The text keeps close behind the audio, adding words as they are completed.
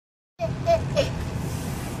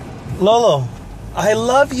Lolo, I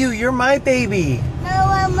love you. You're my baby. No,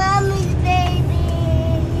 I'm mommy's baby.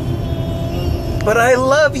 But I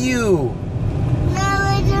love you. No,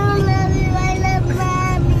 I don't love you. I love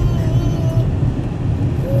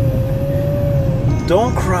mommy.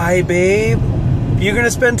 Don't cry, babe. You're gonna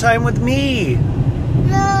spend time with me.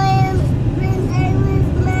 No, I'm spending time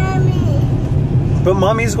with mommy. But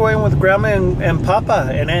mommy's going with grandma and papa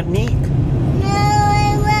and Aunt Neek. No,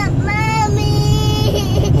 I want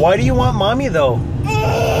mommy. Why do you want mommy though?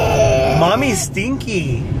 Mommy's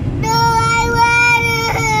stinky. No, I want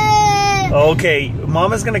her. Okay,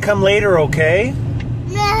 mama's gonna come later, okay?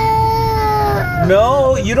 No.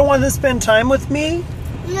 No, you don't want to spend time with me?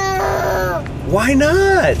 No. Why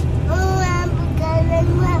not? Oh, because I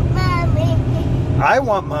want mommy. I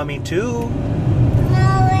want mommy too. No,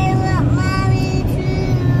 I want mommy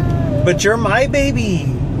too. But you're my baby.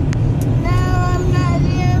 No, I'm not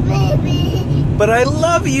your baby. But I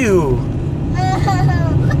love you. No, I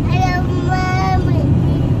love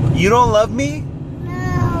mommy. You don't love me?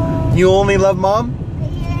 No. You only love mom?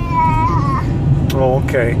 Yeah. Oh,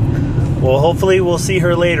 okay. Well, hopefully we'll see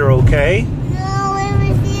her later, okay? No, I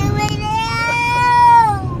will see you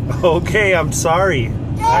later. Okay, I'm sorry.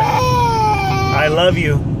 I love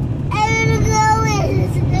you. I will go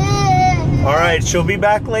with her. All right, she'll be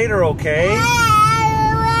back later, okay? I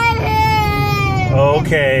want her.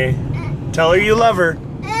 Okay. Tell her you love her.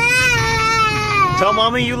 Tell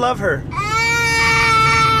mommy you love her.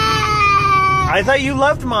 I thought you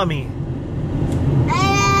loved mommy.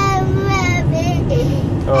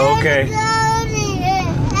 Okay.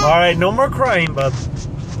 All right, no more crying, bub.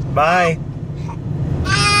 Bye.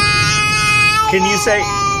 Can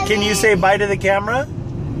you say bye to the camera?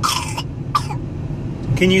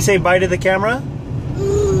 Can you say bye to the camera?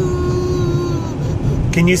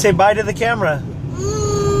 Can you say bye to the camera?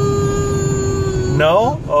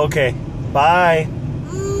 No? Okay. Bye.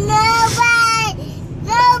 No, bye.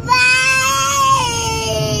 No, bye.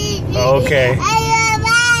 Okay. I love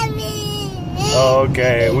mommy.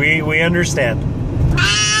 Okay. We understand.